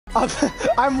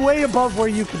I'm way above where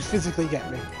you can physically get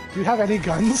me. Do you have any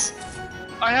guns?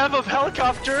 I have a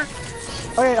helicopter.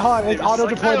 Okay, hold on. It's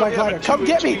auto-deployed by glider. Come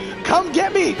get me! Come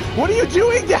get me! What are you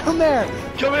doing down there?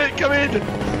 Come in, come in!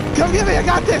 Come get me! I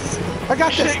got this! I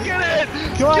got this! Get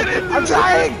in! Come on! Get in! I'm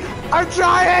trying! I'm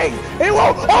trying! It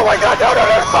won't! Oh my god! No! No!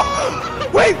 No!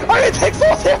 No! Wait! I'm gonna take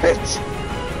full damage!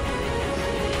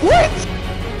 Wait!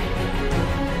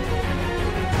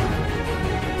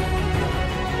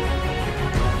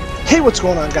 Hey, what's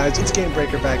going on, guys? It's Game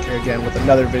Breaker back here again with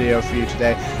another video for you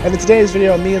today. And in today's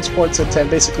video, me and Sports10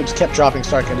 basically just kept dropping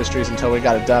Stark Industries until we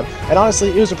got a dub. And honestly,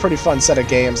 it was a pretty fun set of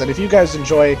games. And if you guys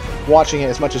enjoy watching it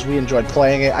as much as we enjoyed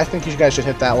playing it, I think you guys should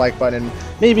hit that like button and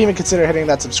maybe even consider hitting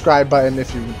that subscribe button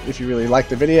if you really like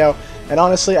the video. And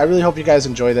honestly, I really hope you guys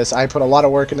enjoy this. I put a lot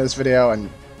of work into this video, and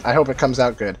I hope it comes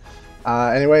out good.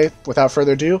 Anyway, without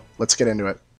further ado, let's get into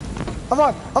it. I'm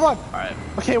on! I'm on! Alright.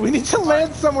 Okay, we need to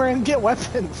land somewhere and get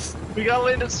weapons. We gotta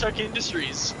land at Stark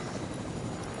Industries.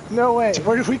 No way.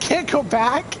 We can't go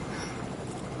back?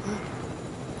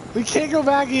 We can't go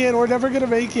back, Ian. We're never gonna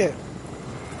make it.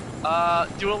 Do you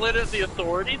want to land at the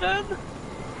Authority then?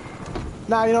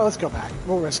 Nah, you know, let's go back.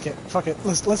 We'll risk it. Fuck it.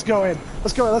 Let's go in.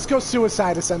 Let's go. Let's go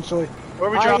suicide, essentially. Where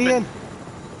are we dropping? Ian.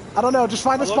 I don't know. Just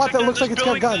find a spot that looks like it's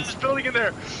got guns. There's a building in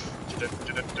there.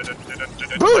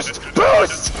 Boost!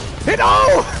 Boost! Hit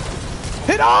O!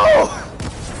 Hit O!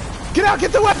 Get out!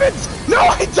 Get the weapons! No,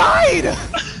 I died!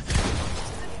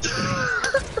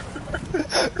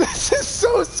 This is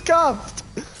so scuffed.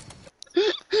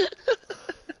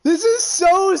 This is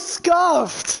so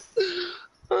scuffed.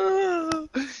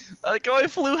 Like how I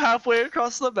flew halfway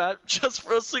across the map just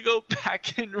for us to go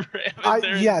back and ram in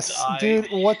there. Yes, and die.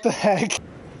 dude. What the heck?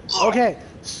 Okay,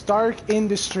 Stark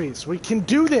Industries. We can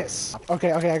do this.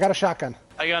 Okay, I got a shotgun.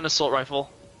 I got an assault rifle.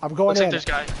 I'm going in. Looks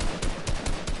like there's a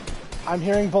guy. I'm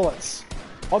hearing bullets.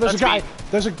 Oh, there's That's a guy. me.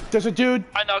 There's a dude.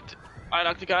 I knocked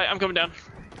the guy. I'm coming down.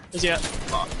 Where's he at?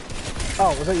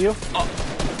 Oh, was that you? Oh,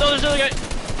 no, there's another guy.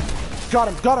 Got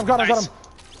him. Got Nice. him.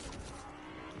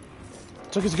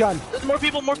 Took his gun. There's more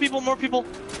people.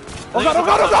 Oh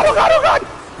god.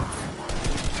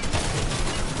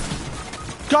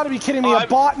 Gotta be kidding me! A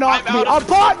bot knocked me! A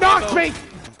bot knocked me!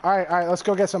 All right, let's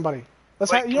go get somebody.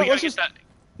 Let's Wait, let's just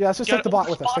take the bot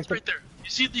with us. Right there. You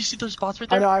see those spots right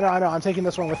there? I know. I'm taking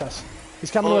this one with us.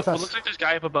 He's coming with us. It looks like there's a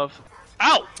guy up above.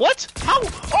 Ow! What? How?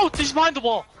 Oh, he's behind the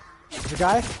wall. The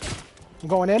guy? I'm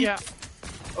going in. Yeah.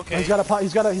 Okay. Oh,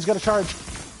 he's got a charge.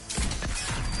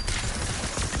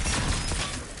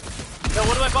 No,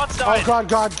 one of my bots died. Oh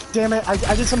god, damn it!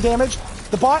 I did some damage.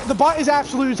 The bot is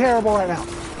absolutely terrible right now.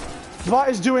 The bot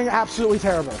is doing absolutely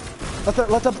terrible. Let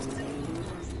the.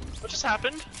 What just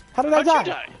happened? How did I die? You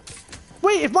die?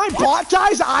 Wait, if my bot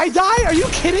dies, I die? Are you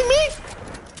kidding me?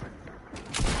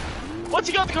 What's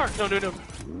he got in the car? No.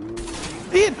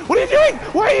 Ian, what are you doing?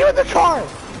 Why are you in the car?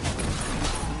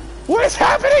 What is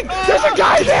happening? There's a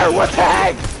guy there. What the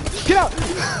heck? Get out.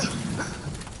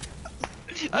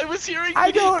 I was hearing.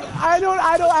 I don't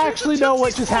actually know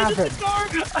what just happened.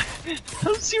 I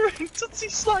was hearing Tootsie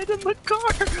slide in the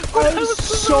car. I'm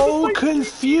so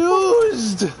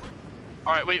confused.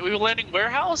 All right, wait. We were landing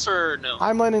warehouse or no?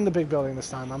 I'm landing the big building this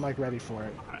time. I'm like ready for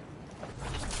it. All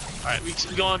right, we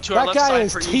go on to our left side. That guy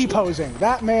is T-posing.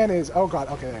 That man is. Oh god.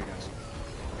 Okay, there he goes.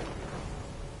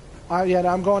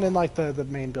 Yeah, I'm going in like the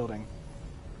main building.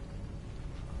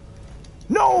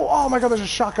 No! Oh my god, there's a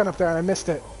shotgun up there and I missed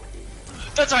it.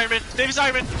 That's Iron Man. David's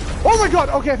Iron Man. Oh my god.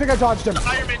 Okay, I think I dodged him.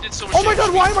 Iron Man did so much. Oh my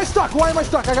god, why am I stuck?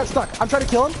 I got stuck. I'm trying to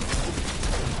kill him.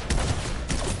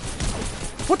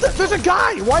 What the? There's a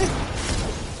guy. Why?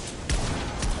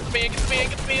 Get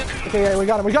the man. Okay, yeah, we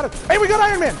got him. Hey, we got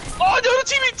Iron Man. Oh no,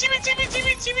 teammate.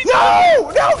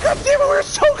 No, god damn it, we're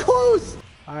so close.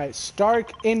 All right,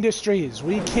 Stark Industries.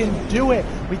 We can do it.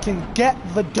 We can get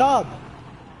the dub.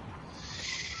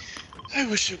 I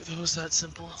wish it was that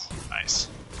simple. Nice.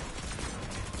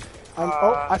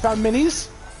 Oh, I found minis.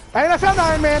 And I found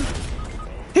Iron Man.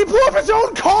 He blew up his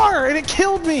own car and it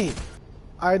killed me.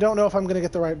 I don't know if I'm gonna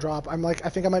get the right drop. I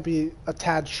think I might be a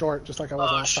tad short, just like I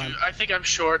was last time. I think I'm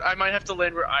short. I might have to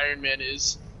land where Iron Man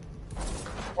is.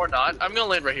 Or not. I'm gonna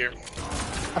land right here.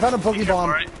 I found a boogie bomb.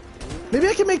 Right. Maybe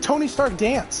I can make Tony Stark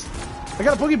dance. I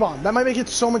got a boogie bomb. That might make it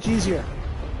so much easier.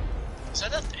 Is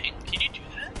that a thing? Can you do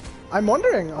that? I'm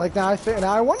wondering. Like now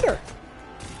I wonder.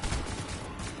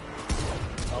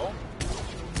 Oh.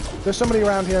 There's somebody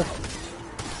around here.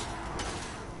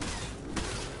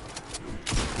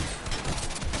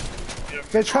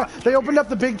 They opened up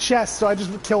the big chest, so I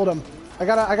just killed them. I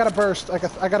got a burst. I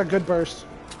got a good burst.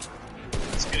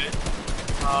 That's good.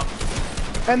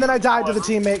 And then I died to the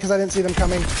teammate because I didn't see them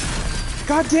coming.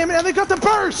 God damn it, and they got the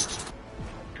burst!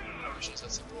 I wish it was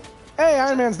that simple. Hey,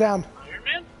 Iron Man's down. Iron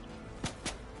Man?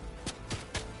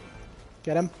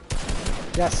 Get him.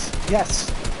 Yes,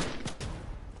 yes.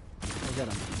 I'll get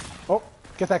him. Oh,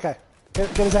 get that guy. Get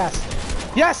his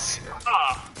ass. Yes!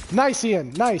 Ah. Nice,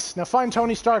 Ian, nice. Now find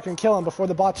Tony Stark and kill him before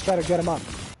the bots try to get him up.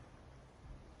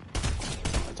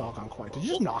 It's all gone quiet. Did you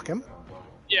just knock him?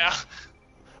 Yeah.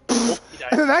 And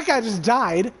then that guy just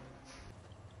died.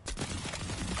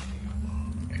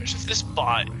 Gosh, if this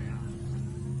bot.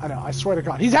 I know, I swear to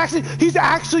God. He's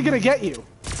actually gonna get you.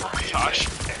 Oh my gosh.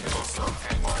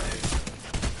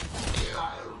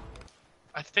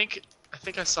 I think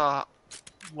I saw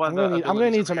one. I'm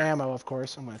gonna need some ammo, of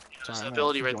course. There's an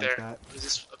ability right there. What is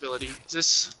this ability? Is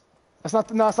this? That's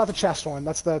not. No, it's not the chest one.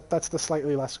 That's the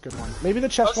slightly less good one. Maybe the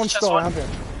chest one's still around here.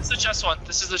 It's the chest one.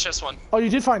 This is the chest one. Oh, you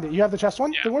did find it. You have the chest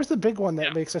one. Yeah. Then where's the big one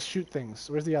that makes us shoot things?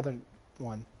 Where's the other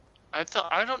one? I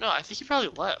don't know. I think he probably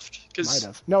left. Might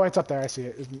have. No, it's up there. I see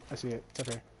it. I see it. It's up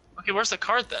here. Okay, where's the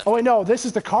card then? Oh wait, no. This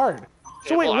is the card. Okay,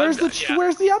 So wait, well, where's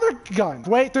the other gun?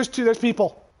 Wait, there's two. There's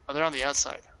people. Oh, they're on the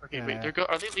outside. Okay, Yeah. wait.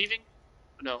 Are they leaving?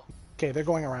 No. Okay, they're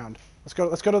going around. Let's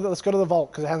go to the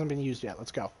vault because it hasn't been used yet.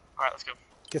 Let's go. All right, let's go.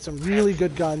 Get some really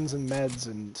good guns and meds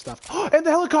and stuff. And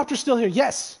the helicopter's still here.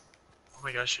 Yes. Oh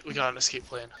my gosh, we got an escape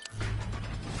plan.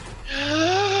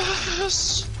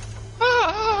 Yes.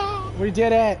 Ah. We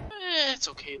did it. It's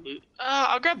okay, loot.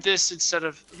 I'll grab this instead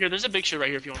of here. There's a big shit right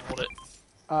here if you want to hold it.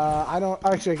 I don't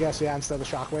actually. I guess yeah. Instead of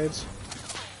the shockwaves.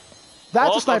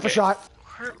 That's a sniper shot.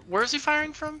 Where is he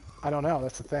firing from? I don't know.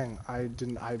 That's the thing. I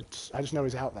just know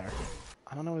he's out there.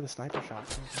 I don't know where the sniper shot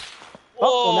is.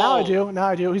 Oh, well now I do. Now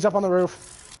I do. He's up on the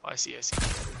roof. Oh, I see.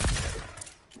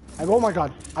 Oh my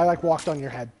God! I like walked on your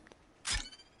head.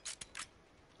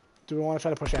 Do we want to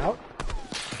try to push out?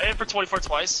 I hit for 24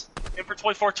 twice. Hit for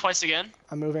 24 twice again.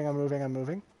 I'm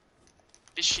moving.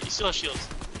 He still has shields.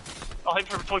 I'll hit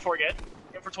for 24 again.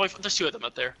 Hit for 24. There's two of them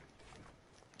up there.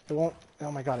 It won't.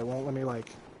 Oh my God! It won't let me like.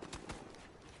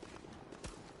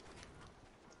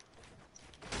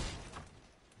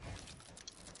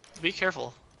 Be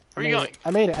careful. Where are you going?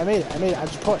 I made it. I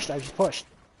just pushed. I pushed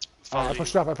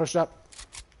up.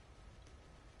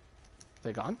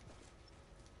 They gone?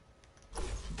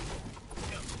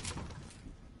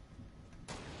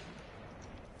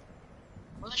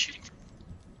 Where are they shooting from?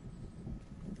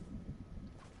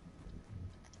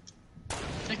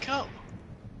 Where'd they go?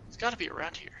 It's gotta be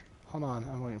around here. Hold on,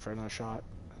 I'm waiting for another shot.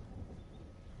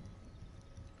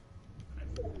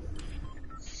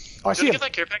 Oh, I see him. Get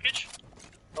that care package?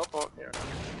 Oh, here.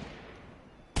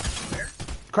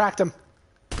 Cracked him.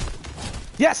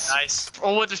 Yes! Nice.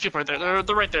 Oh, wait, there's people right there.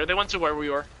 They're right there. They went to where we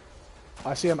were.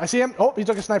 I see him. Oh, he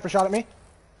took a sniper shot at me.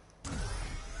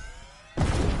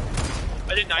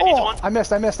 I did 90 to one. I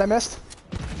missed.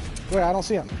 Wait, I don't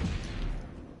see him.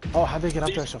 Oh, how'd they get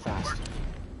up there so fast?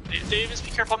 Davis,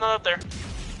 be careful, I'm not up there.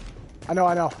 I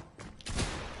know.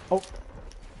 Oh.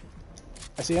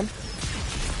 I see him.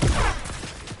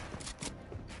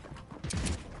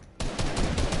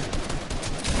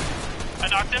 I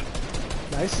knocked him.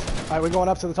 Nice. Alright, we're going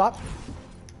up to the top.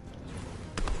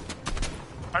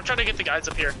 I'm trying to get the guys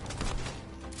up here.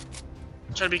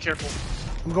 Try to be careful.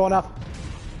 I'm going up.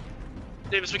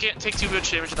 Davis, we can't take too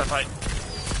much damage in that fight.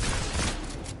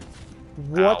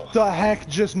 What the heck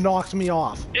just knocked me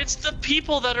off? It's the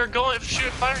people that are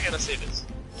firing at us, Davis.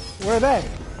 Where are they?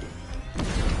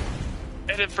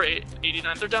 I hit for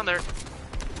 89. They're down there.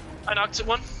 I knocked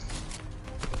one.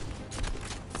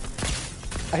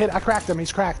 I cracked him.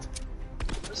 He's cracked.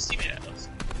 Where's his teammate at us?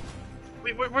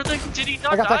 Wait, did he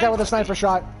not I got die? that guy with a sniper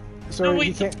shot. So No, he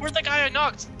wait, can't. where's the guy I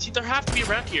knocked? They have to be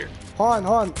around here. Hold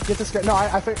on. Get this guy. No,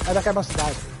 I think that guy must have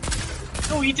died.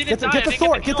 No, he didn't die. Get the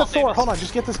Thor. Get the Thor. Davis. Hold on.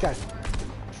 Just get this guy.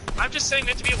 I'm just saying we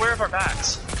have to be aware of our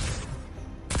backs.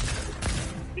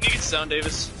 We need to get down,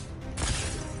 Davis.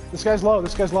 This guy's low.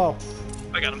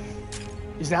 I got him.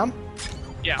 He's down?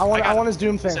 Yeah. I want his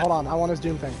doom thing. Hold on. I want his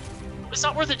doom thing. It's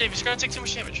not worth it, Davis. You're gonna take too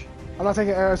much damage. I'm not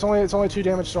taking. It's only 2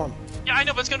 damage storm. Yeah, I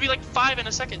know, but it's gonna be like 5 in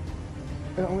a second.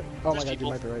 Oh my God,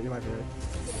 people. you might be right.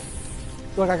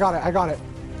 Look, I got it.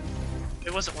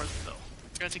 It wasn't worth it though.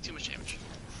 You're gonna take too much damage.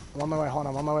 I'm on my way. Hold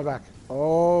on. I'm on my way back.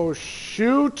 Oh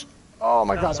shoot! Oh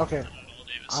my God. Okay.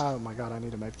 Davis. Oh my God. I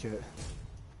need a med kit.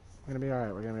 We're gonna be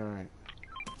alright.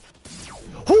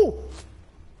 Whoo!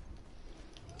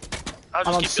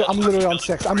 I'm literally on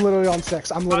 6. I'm literally on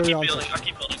 6. I'll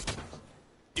keep building.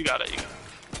 You got it.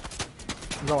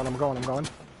 I'm going.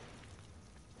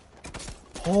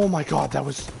 Oh my God, that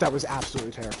was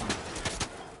absolutely terrifying.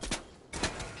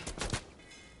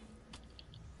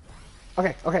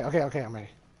 Okay, I'm ready.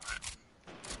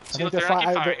 See, look, they're not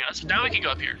keep firing us. Now we can go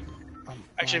up here.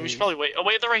 Actually, we should probably wait. Oh,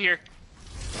 wait, they're right here.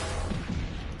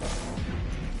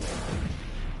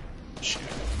 Shoot.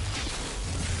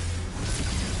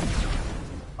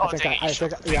 Oh, I think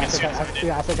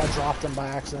I dropped him by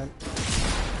accident.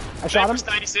 I shot him.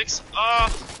 96.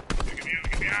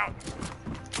 Get me out.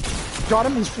 Got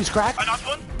him. He's cracked. I knocked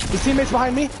one. His teammate's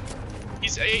behind me.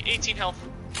 He's 18 health.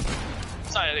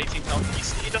 He's not at 18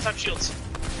 health. He does have shields.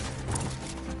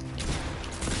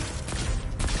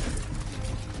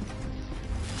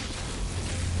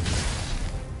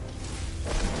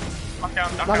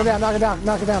 Knock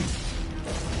it down.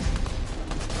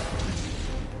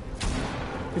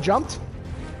 He jumped?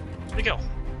 Where'd he go?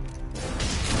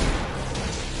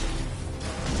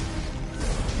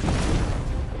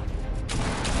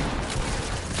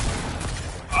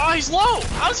 Oh, he's low!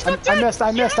 How's he not dead?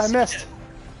 I missed.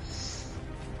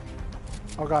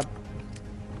 Oh god.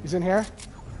 He's in here?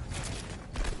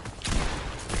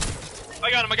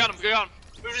 I got him.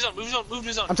 Move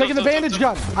his zone. I'm taking the bandage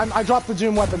gun. I dropped the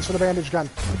zoom weapons for the bandage gun.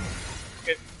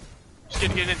 Okay.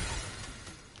 Just get in.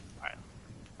 Alright.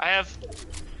 I have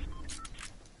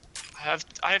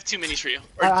 2 minis for you.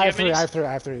 I have three,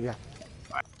 yeah.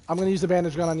 Right. I'm gonna use the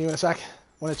bandage gun on you in a sec,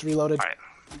 when it's reloaded. Alright.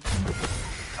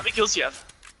 How many kills do you have?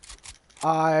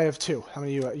 I have 2. How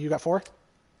many you got 4?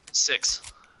 6.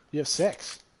 You have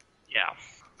 6? Yeah.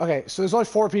 Okay, so there's only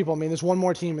 4 people. I mean, there's one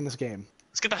more team in this game.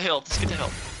 Let's get the hill.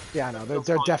 Yeah, I know.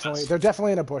 They're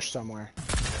definitely in a bush somewhere.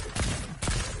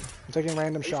 I'm taking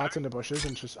random shots into bushes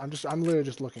and I'm literally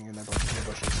just looking in the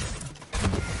bushes.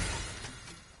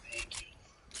 Thank you.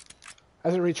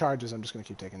 As it recharges, I'm just gonna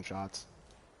keep taking shots.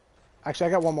 Actually, I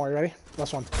got one more. You ready?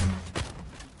 Last one.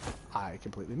 I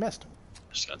completely missed.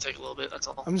 Just gonna take a little bit. That's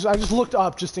all. I just looked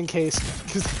up just in case,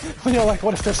 because like,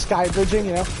 what if they're sky bridging?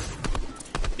 Yeah.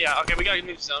 Okay, we gotta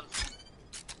move zone.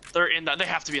 They're in that. They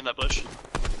have to be in that bush.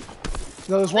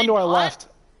 No, there's one to our left.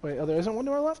 Wait, there isn't one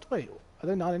to our left? Wait, are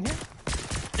they not in here?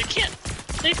 They can't.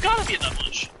 They've got to be in that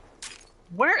bush.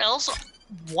 Where else?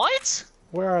 What?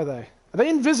 Where are they? Are they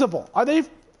invisible? Are they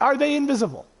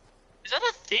invisible? Is that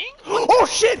a thing? Oh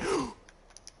shit!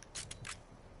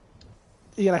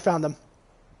 Ian, I found them.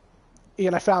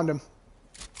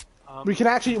 We can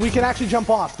actually jump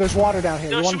off. There's water down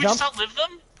here. No, you want to jump? Should we just outlive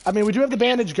them? I mean, we do have the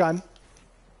bandage gun.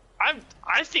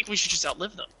 I think we should just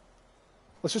outlive them.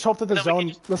 Let's just hope that the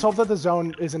zone. Let's hope that the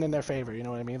zone isn't in their favor. You know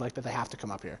what I mean? Like that they have to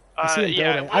come up here. I see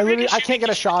him building. I can't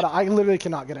get a shot. I literally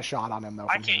cannot get a shot on him though.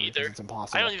 I can't either. It's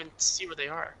impossible. I don't even see where they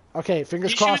are. Okay,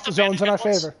 fingers crossed. The zone's in our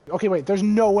favor. Okay, wait. There's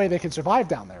no way they can survive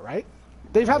down there, right?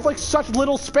 They have like such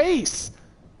little space.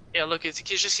 Yeah, look, it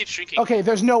just keeps shrinking. Okay,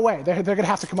 there's no way. They're gonna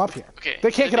have to come up here. Okay.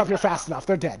 They can't get up here fast enough.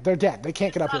 They're dead. They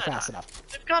can't get up here fast enough.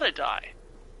 They've gotta die.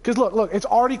 Cause look, it's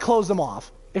already closed them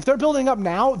off. If they're building up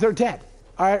now, they're dead.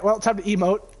 All right, well, time to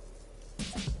emote.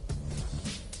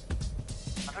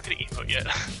 I'm not gonna emote yet.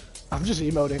 I'm just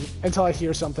emoting until I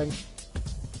hear something.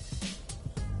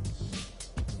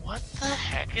 What the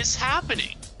heck is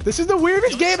happening? This is the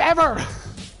weirdest game ever.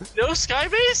 No sky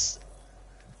base?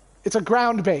 It's a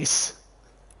ground base.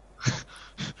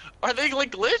 Are they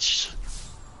like glitched?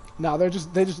 No,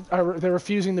 they're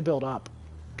refusing to build up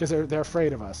because they're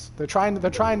afraid of us. They're trying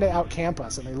to out camp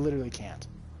us and they literally can't.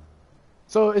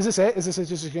 So is this it? Is this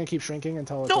just gonna keep shrinking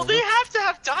until it's over? They have to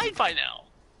have died by now.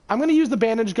 I'm gonna use the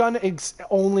bandage gun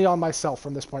only on myself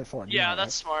from this point forward. Yeah,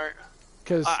 that's smart.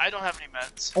 Because I don't have any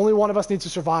meds. Only one of us needs to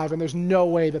survive, and there's no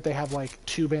way that they have like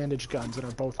 2 bandage guns that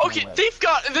are both. Okay, they've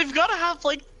got to have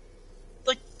like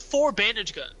 4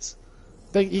 bandage guns.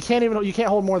 You can't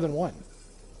hold more than one.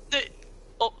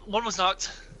 One was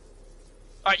knocked.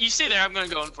 All right, you stay there. I'm gonna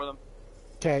go in for them.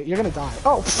 Okay, you're gonna die.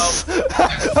 Oh.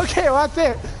 Okay, well that's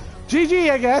it.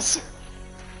 GG, I guess.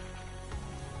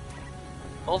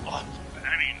 Hold on.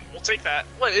 I mean, we'll take that.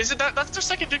 What is it? That's their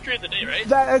second victory of the day, right?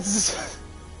 That's.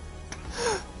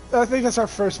 I think that's our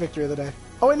first victory of the day.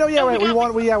 Oh wait, no, yeah, right. We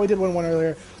won. We did win one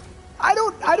earlier. I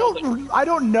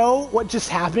don't know what just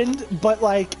happened, but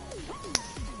like.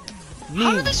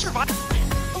 How did they survive?